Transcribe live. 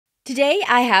Today,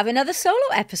 I have another solo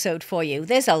episode for you.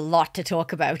 There's a lot to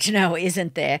talk about now,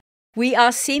 isn't there? We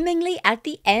are seemingly at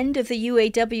the end of the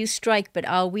UAW strike, but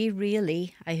are we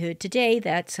really? I heard today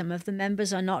that some of the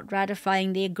members are not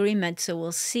ratifying the agreement, so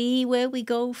we'll see where we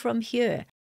go from here.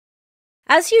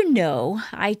 As you know,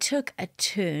 I took a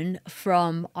turn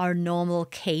from our normal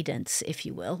cadence, if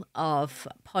you will, of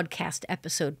podcast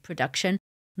episode production.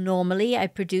 Normally, I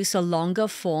produce a longer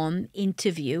form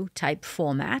interview type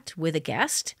format with a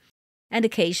guest and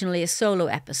occasionally a solo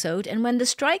episode. And when the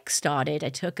strike started, I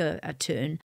took a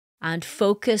turn and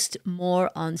focused more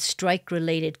on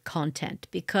strike-related content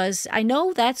because I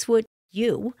know that's what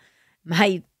you,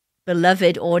 my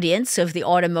beloved audience of the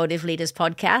Automotive Leaders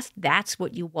podcast, that's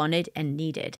what you wanted and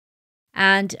needed.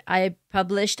 And I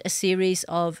published a series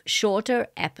of shorter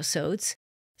episodes,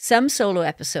 some solo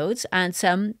episodes, and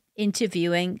some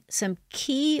interviewing some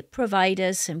key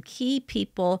providers, some key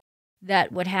people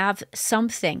that would have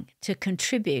something to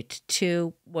contribute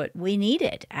to what we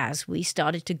needed as we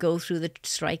started to go through the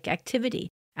strike activity.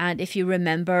 And if you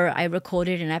remember, I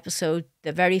recorded an episode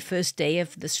the very first day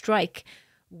of the strike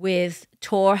with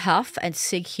Tor Huff and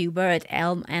Sig Huber at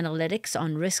Elm Analytics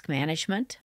on risk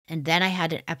management. And then I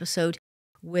had an episode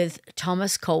with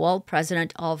Thomas Kowal,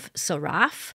 president of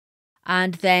Saraf,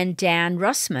 and then Dan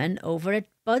Russman over at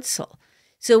Budsell.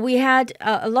 So we had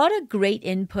a lot of great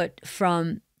input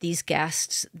from these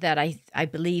guests that I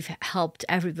believe helped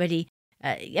everybody.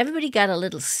 Everybody got a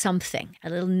little something, a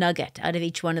little nugget out of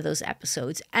each one of those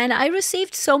episodes. And I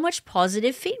received so much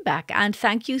positive feedback, and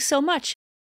thank you so much.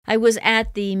 I was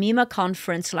at the MEMA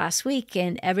conference last week,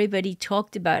 and everybody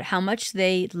talked about how much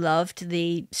they loved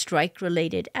the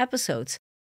strike-related episodes.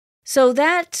 So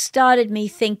that started me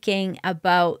thinking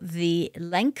about the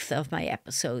length of my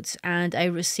episodes, and I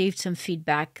received some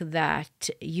feedback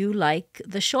that you like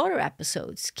the shorter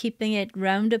episodes, keeping it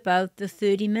round about the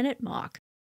 30-minute mark.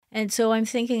 And so I'm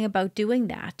thinking about doing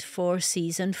that for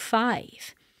season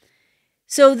 5.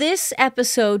 So this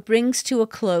episode brings to a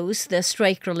close the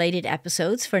strike-related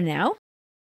episodes for now.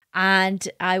 And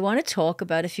I want to talk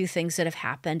about a few things that have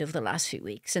happened over the last few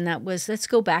weeks. And that was, let's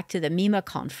go back to the MEMA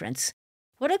conference.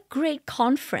 What a great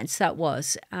conference that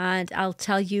was. And I'll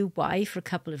tell you why for a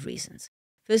couple of reasons.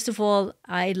 First of all,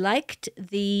 I liked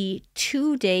the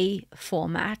 2-day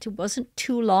format. It wasn't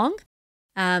too long.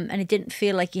 And it didn't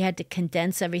feel like you had to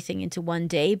condense everything into one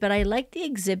day. But I liked the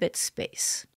exhibit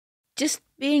space. Just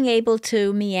being able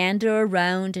to meander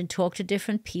around and talk to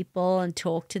different people and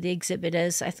talk to the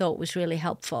exhibitors, I thought was really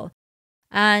helpful.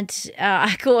 And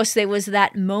of course, there was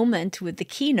that moment with the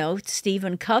keynote,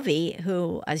 Stephen Covey,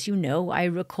 who, as you know, I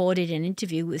recorded an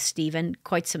interview with Stephen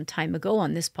quite some time ago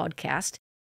on this podcast,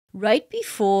 right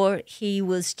before he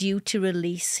was due to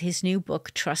release his new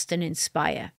book, Trust and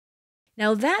Inspire.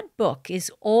 Now, that book is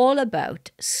all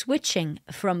about switching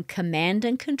from command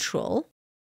and control,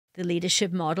 the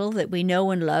leadership model that we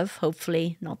know and love,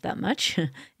 hopefully not that much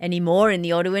anymore in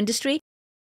the auto industry,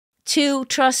 to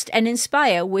trust and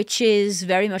inspire, which is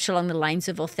very much along the lines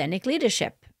of authentic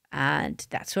leadership. And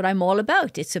that's what I'm all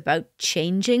about. It's about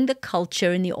changing the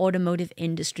culture in the automotive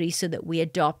industry so that we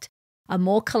adopt a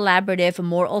more collaborative, a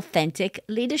more authentic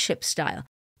leadership style.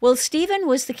 Well, Stephen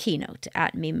was the keynote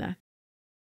at MEMA.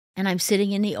 And I'm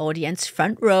sitting in the audience,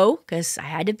 front row, because I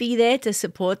had to be there to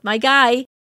support my guy.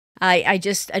 I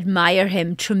just admire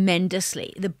him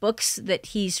tremendously. The books that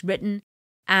he's written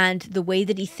and the way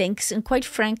that he thinks, and quite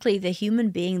frankly, the human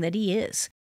being that he is.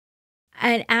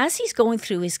 And as he's going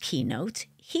through his keynote,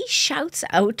 he shouts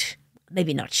out,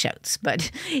 maybe not shouts, but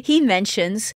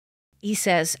he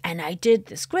says, and I did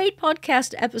this great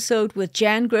podcast episode with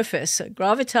Jan Griffiths at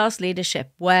Gravitas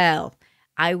Leadership. Well,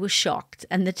 I was shocked,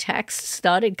 and the text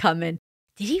started coming.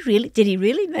 Did he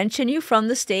really mention you from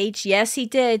the stage? Yes, he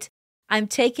did. I'm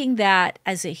taking that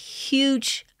as a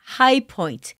huge high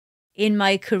point in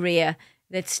my career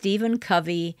that Stephen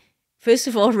Covey, first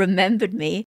of all, remembered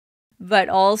me, but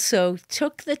also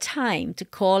took the time to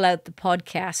call out the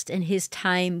podcast and his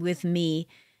time with me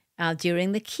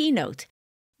during the keynote.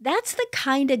 That's the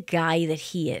kind of guy that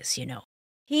he is, you know.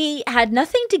 He had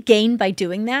nothing to gain by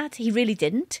doing that. He really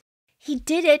didn't. He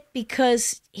did it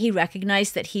because he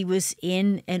recognized that he was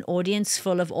in an audience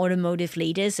full of automotive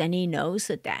leaders, and he knows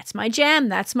that that's my jam,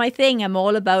 that's my thing. I'm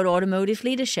all about automotive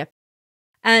leadership.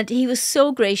 And he was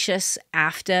so gracious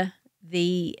after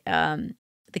the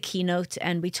keynote,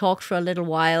 and we talked for a little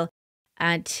while.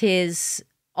 And his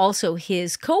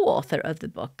co-author of the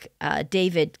book,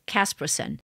 David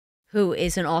Kasperson, who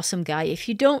is an awesome guy. If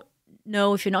you don't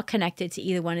know, if you're not connected to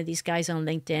either one of these guys on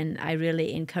LinkedIn, I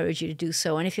really encourage you to do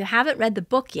so. And if you haven't read the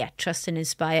book yet, Trust and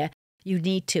Inspire, you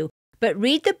need to. But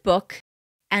read the book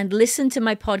and listen to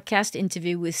my podcast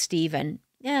interview with Stephen,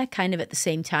 kind of at the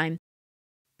same time.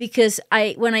 Because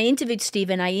when I interviewed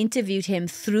Stephen, I interviewed him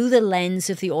through the lens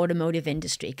of the automotive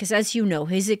industry. Because as you know,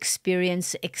 his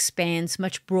experience expands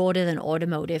much broader than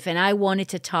automotive. And I wanted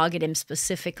to target him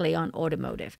specifically on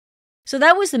automotive. So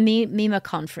that was the MEMA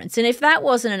conference. And if that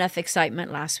wasn't enough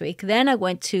excitement last week, then I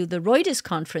went to the Reuters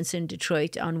conference in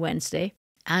Detroit on Wednesday.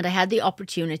 And I had the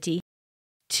opportunity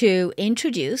to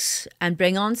introduce and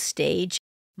bring on stage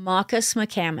Marques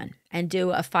McCammon and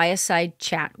do a fireside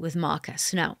chat with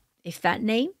Marques. Now, if that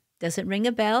name doesn't ring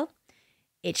a bell,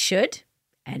 it should,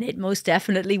 and it most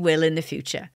definitely will in the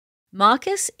future.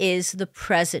 Marques is the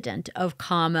president of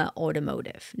Karma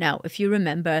Automotive. Now, if you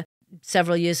remember,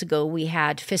 several years ago, we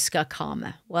had Fisker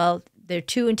Karma. Well, they're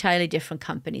two entirely different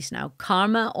companies now.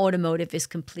 Karma Automotive is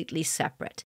completely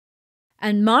separate.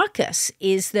 And Marques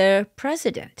is their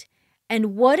president.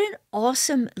 And what an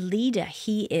awesome leader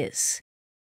he is.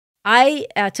 I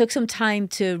took some time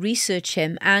to research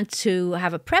him and to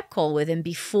have a prep call with him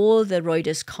before the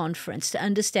Reuters conference to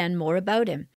understand more about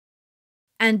him.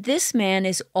 And this man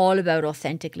is all about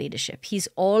authentic leadership. He's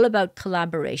all about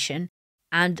collaboration,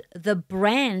 and the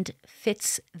brand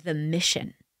fits the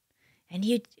mission. And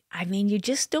you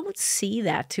just don't see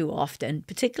that too often,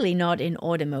 particularly not in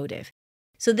automotive.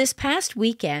 So this past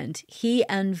weekend, he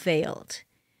unveiled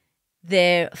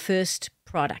their first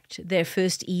product, their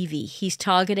first EV. He's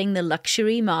targeting the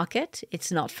luxury market.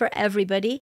 It's not for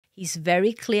everybody. He's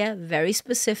very clear, very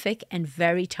specific, and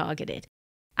very targeted.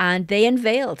 And they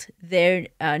unveiled their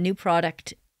new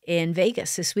product in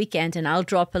Vegas this weekend, and I'll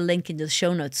drop a link into the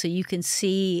show notes so you can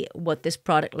see what this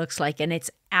product looks like, and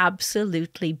it's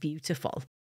absolutely beautiful.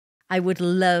 I would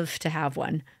love to have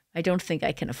one. I don't think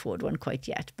I can afford one quite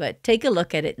yet, but take a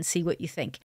look at it and see what you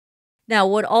think. Now,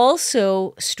 what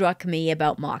also struck me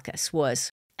about Marques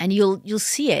was, and you'll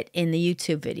see it in the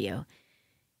YouTube video,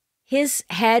 his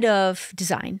head of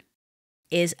design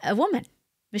is a woman,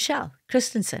 Michelle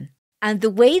Christensen. And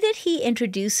the way that he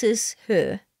introduces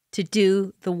her to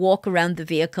do the walk around the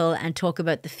vehicle and talk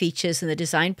about the features and the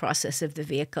design process of the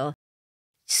vehicle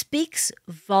speaks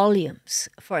volumes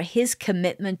for his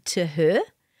commitment to her,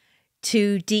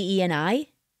 to DE&I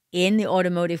in the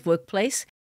automotive workplace.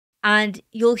 And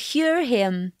you'll hear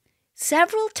him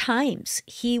several times.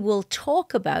 He will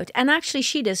talk about, and actually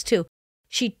she does too,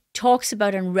 she talks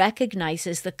about and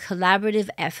recognizes the collaborative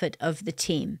effort of the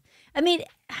team. I mean,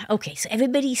 okay, so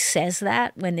everybody says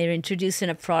that when they're introducing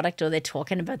a product or they're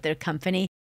talking about their company,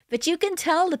 but you can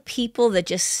tell the people that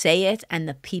just say it and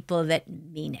the people that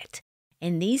mean it.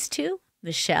 And these two,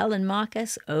 Michelle and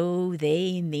Marques, oh,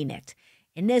 they mean it.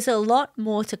 And there's a lot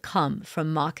more to come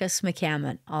from Marques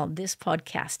McCammon on this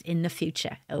podcast in the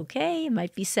future. Okay,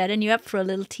 might be setting you up for a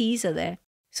little teaser there.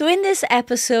 So in this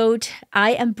episode,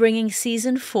 I am bringing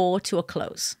season 4 to a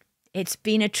close. It's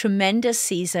been a tremendous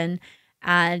season,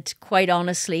 and quite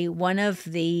honestly, one of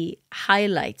the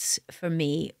highlights for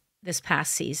me this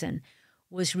past season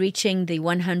was reaching the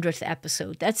 100th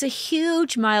episode. That's a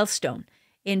huge milestone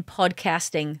in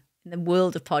podcasting, in the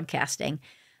world of podcasting.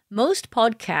 Most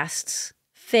podcasts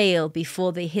fail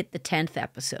before they hit the 10th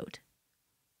episode.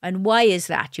 And why is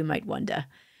that, you might wonder?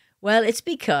 Well, it's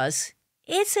because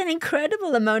it's an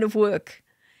incredible amount of work.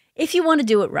 If you want to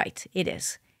do it right, it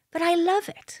is. But I love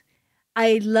it.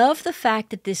 I love the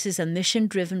fact that this is a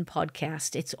mission-driven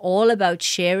podcast. It's all about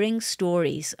sharing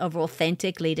stories of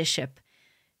authentic leadership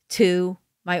to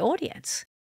my audience.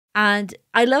 And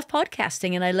I love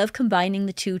podcasting, and I love combining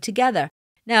the two together.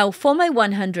 Now, for my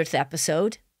 100th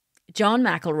episode, John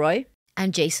McElroy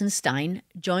and Jason Stein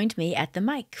joined me at the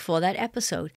mic for that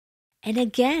episode. And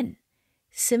again,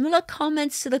 similar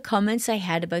comments to the comments I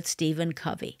had about Stephen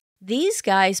Covey. These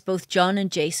guys, both John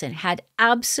and Jason, had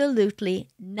absolutely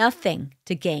nothing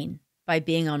to gain by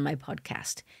being on my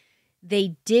podcast.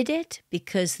 They did it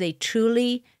because they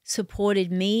truly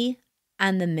supported me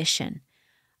and the mission.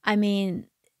 I mean,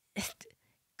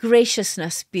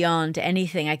 graciousness beyond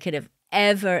anything I could have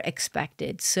ever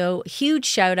expected. So huge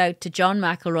shout out to John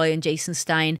McElroy and Jason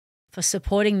Stein for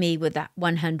supporting me with that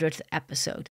 100th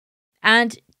episode.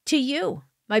 And to you,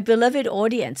 my beloved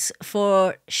audience,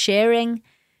 for sharing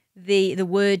the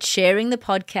word, sharing the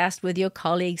podcast with your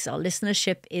colleagues. Our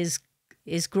listenership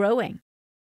is growing.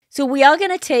 So we are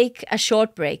going to take a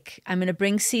short break. I'm going to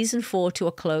bring season 4 to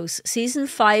a close. Season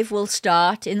 5 will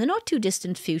start in the not too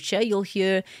distant future. You'll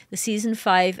hear the season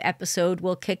 5 episode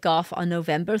will kick off on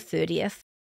November 30th.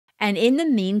 And in the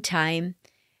meantime,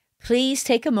 please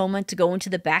take a moment to go into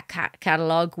the back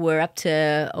catalog. We're up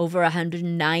to over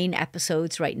 109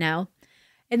 episodes right now.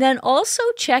 And then also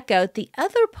check out the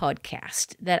other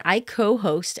podcast that I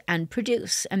co-host and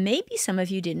produce. And maybe some of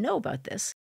you didn't know about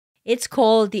this. It's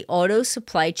called the Auto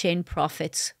Supply Chain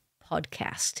Profits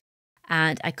Podcast.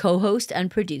 And I co-host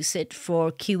and produce it for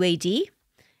QAD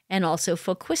and also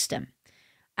for Quistem.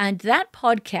 And that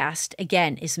podcast,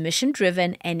 again, is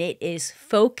mission-driven and it is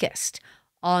focused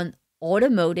on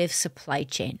automotive supply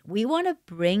chain. We want to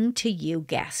bring to you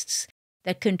guests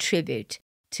that contribute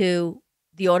to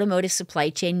the automotive supply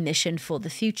chain mission for the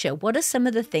future. What are some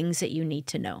of the things that you need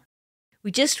to know?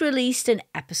 We just released an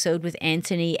episode with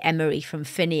Anthony Emery from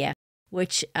Phinia,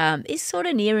 which is sort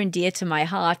of near and dear to my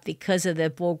heart because of the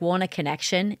Borg-Warner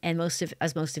connection. And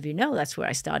as most of you know, that's where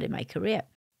I started my career.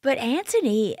 But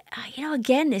Anthony,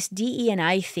 again, this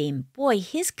DE&I theme, boy,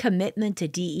 his commitment to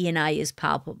DE&I is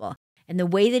palpable. And the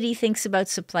way that he thinks about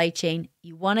supply chain,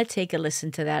 you want to take a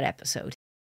listen to that episode.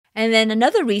 And then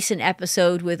another recent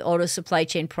episode with Auto Supply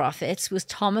Chain Profits was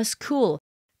Thomas Kuhl.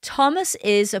 Thomas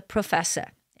is a professor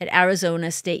at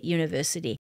Arizona State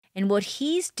University. And what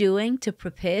he's doing to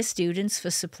prepare students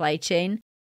for supply chain,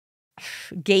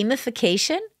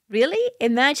 gamification, really?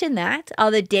 Imagine that.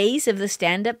 Are the days of the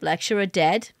stand-up lecturer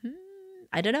dead?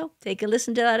 I don't know. Take a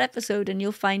listen to that episode and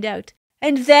you'll find out.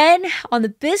 And then on the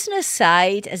business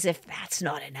side, as if that's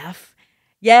not enough,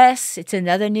 yes, it's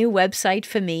another new website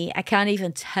for me. I can't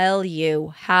even tell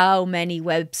you how many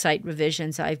website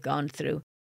revisions I've gone through.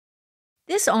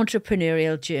 This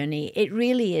entrepreneurial journey, it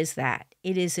really is that.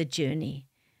 It is a journey.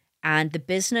 And the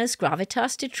business,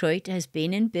 Gravitas Detroit, has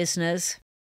been in business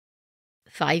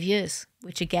 5 years,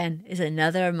 which again is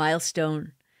another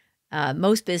milestone.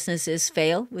 Most businesses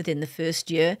fail within the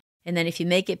first year. And then if you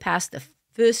make it past the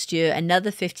first year,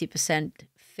 another 50%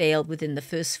 fail within the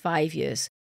first 5 years.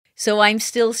 So I'm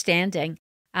still standing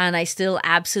and I still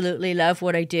absolutely love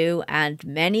what I do. And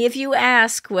many of you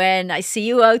ask when I see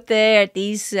you out there at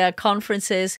these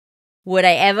conferences, would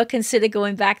I ever consider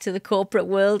going back to the corporate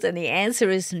world? And the answer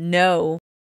is no.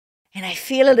 And I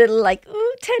feel a little like,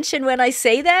 tension when I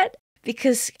say that,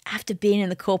 because after being in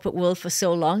the corporate world for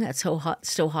so long, it's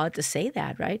so hard to say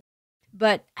that, right?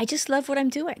 But I just love what I'm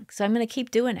doing, so I'm going to keep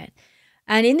doing it.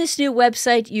 And in this new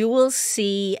website, you will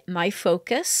see my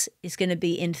focus is going to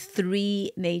be in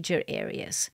 3 major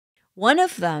areas. One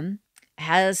of them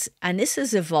has, and this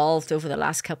has evolved over the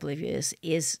last couple of years,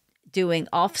 is doing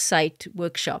off-site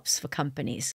workshops for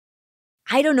companies.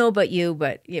 I don't know about you,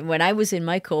 but when I was in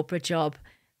my corporate job,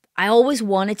 I always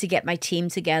wanted to get my team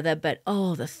together, but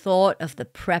the thought of the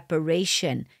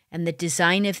preparation and the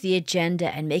design of the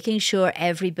agenda and making sure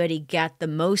everybody got the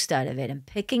most out of it and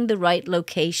picking the right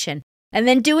location and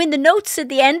then doing the notes at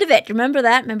the end of it. Remember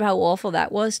that? Remember how awful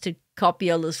that was to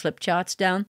copy all those flip charts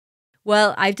down?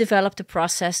 Well, I've developed a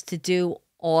process to do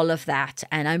all of that,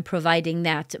 and I'm providing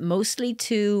that mostly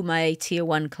to my tier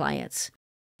 1 clients.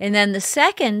 And then the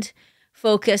second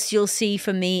focus you'll see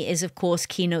from me is, of course,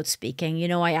 keynote speaking.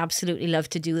 I absolutely love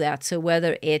to do that. So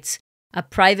whether it's a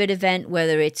private event,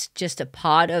 whether it's just a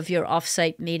part of your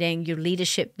offsite meeting, your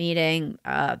leadership meeting,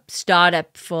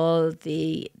 startup for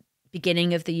the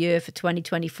beginning of the year for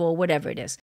 2024, whatever it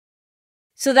is.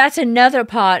 So that's another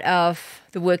part of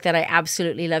the work that I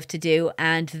absolutely love to do.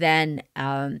 And then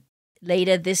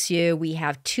later this year, we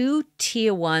have 2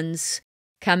 tier 1s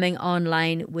coming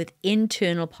online with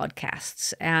internal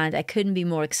podcasts. And I couldn't be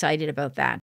more excited about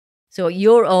that. So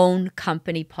your own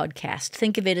company podcast.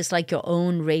 Think of it as like your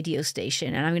own radio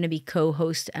station. And I'm going to be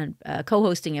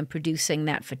co-hosting and producing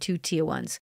that for 2 tier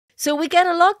 1s. So we got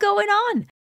a lot going on.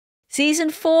 Season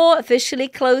 4 officially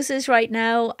closes right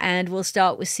now, and we'll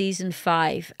start with Season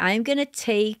 5. I'm going to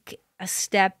take a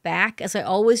step back, as I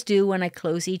always do when I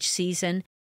close each season,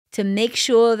 to make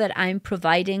sure that I'm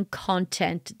providing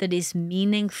content that is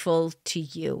meaningful to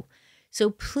you. So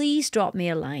please drop me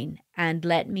a line and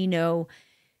let me know,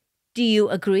 do you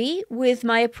agree with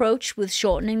my approach with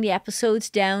shortening the episodes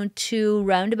down to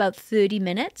around about 30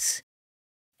 minutes?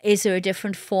 Is there a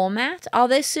different format? Are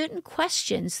there certain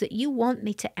questions that you want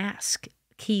me to ask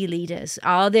key leaders?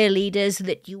 Are there leaders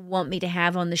that you want me to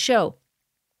have on the show?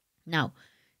 Now,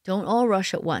 don't all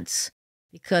rush at once,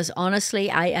 because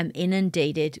honestly, I am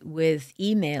inundated with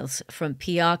emails from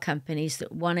PR companies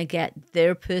that want to get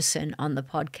their person on the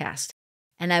podcast.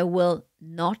 And I will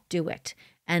not do it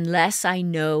unless I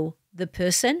know the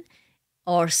person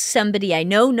or somebody I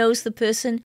know knows the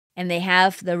person and they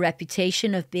have the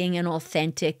reputation of being an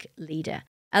authentic leader.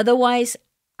 Otherwise,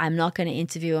 I'm not going to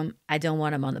interview them. I don't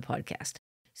want them on the podcast.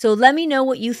 So let me know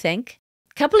what you think.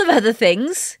 A couple of other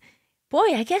things.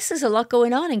 Boy, I guess there's a lot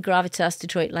going on in Gravitas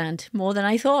Detroit land, more than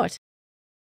I thought.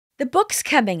 The book's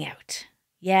coming out.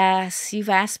 Yes, you've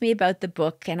asked me about the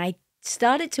book, and I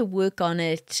started to work on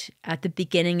it at the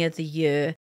beginning of the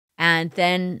year. And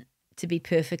then, to be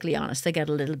perfectly honest, I got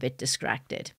a little bit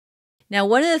distracted. Now,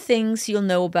 one of the things you'll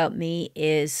know about me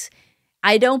is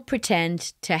I don't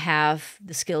pretend to have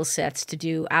the skill sets to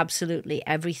do absolutely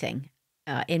everything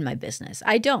in my business.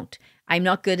 I don't. I'm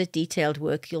not good at detailed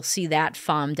work. You'll see that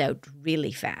farmed out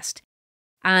really fast.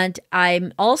 And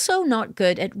I'm also not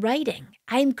good at writing.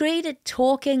 I'm great at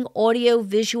talking, audio,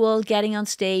 visual, getting on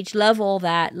stage, love all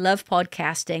that, love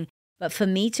podcasting. But for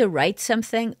me to write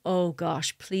something, oh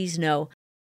gosh, please no.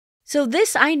 So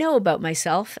this I know about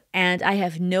myself, and I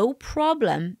have no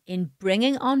problem in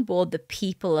bringing on board the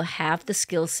people who have the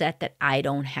skill set that I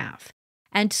don't have.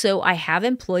 And so I have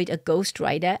employed a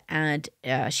ghostwriter, and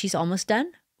she's almost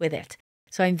done with it.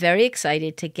 So I'm very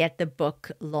excited to get the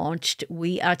book launched.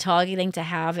 We are targeting to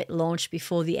have it launched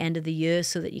before the end of the year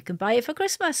so that you can buy it for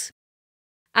Christmas.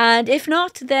 And if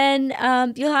not, then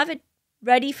you'll have it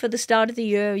ready for the start of the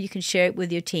year. You can share it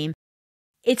with your team.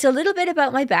 It's a little bit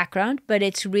about my background, but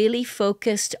it's really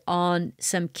focused on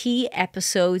some key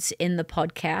episodes in the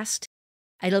podcast.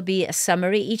 It'll be a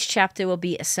summary. Each chapter will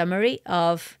be a summary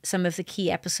of some of the key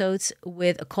episodes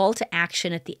with a call to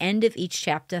action at the end of each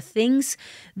chapter, things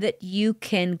that you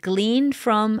can glean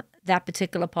from that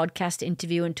particular podcast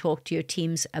interview and talk to your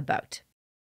teams about.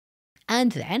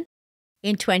 And then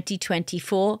in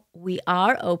 2024, we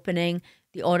are opening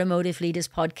the Automotive Leaders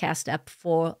Podcast up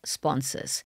for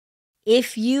sponsors.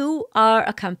 If you are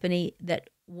a company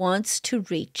that wants to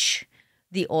reach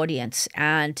the audience,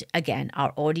 and again,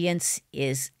 our audience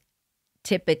is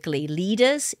typically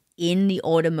leaders in the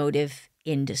automotive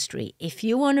industry. If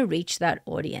you want to reach that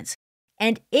audience,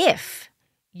 and if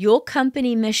your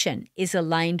company mission is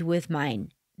aligned with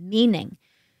mine, meaning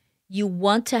you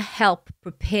want to help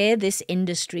prepare this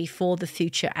industry for the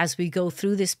future as we go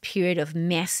through this period of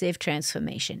massive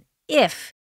transformation,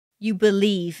 if you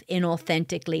believe in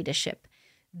authentic leadership,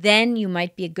 then you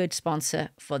might be a good sponsor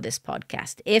for this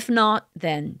podcast. If not,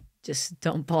 then just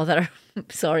don't bother.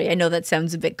 Sorry, I know that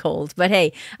sounds a bit cold, but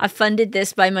hey, I've funded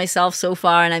this by myself so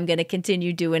far, and I'm going to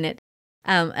continue doing it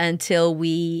until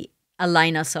we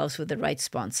align ourselves with the right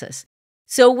sponsors.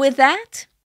 So with that,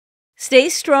 stay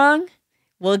strong.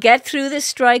 We'll get through this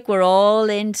strike. We're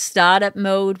all in startup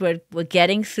mode. We're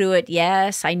getting through it.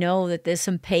 Yes, I know that there's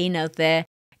some pain out there.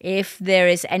 If there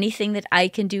is anything that I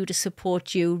can do to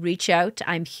support you, reach out.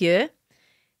 I'm here.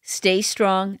 Stay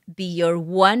strong. Be your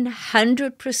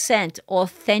 100%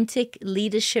 authentic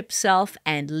leadership self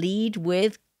and lead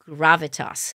with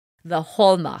Gravitas, the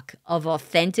hallmark of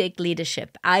authentic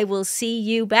leadership. I will see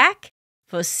you back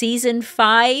for Season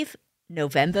 5,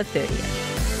 November 30th.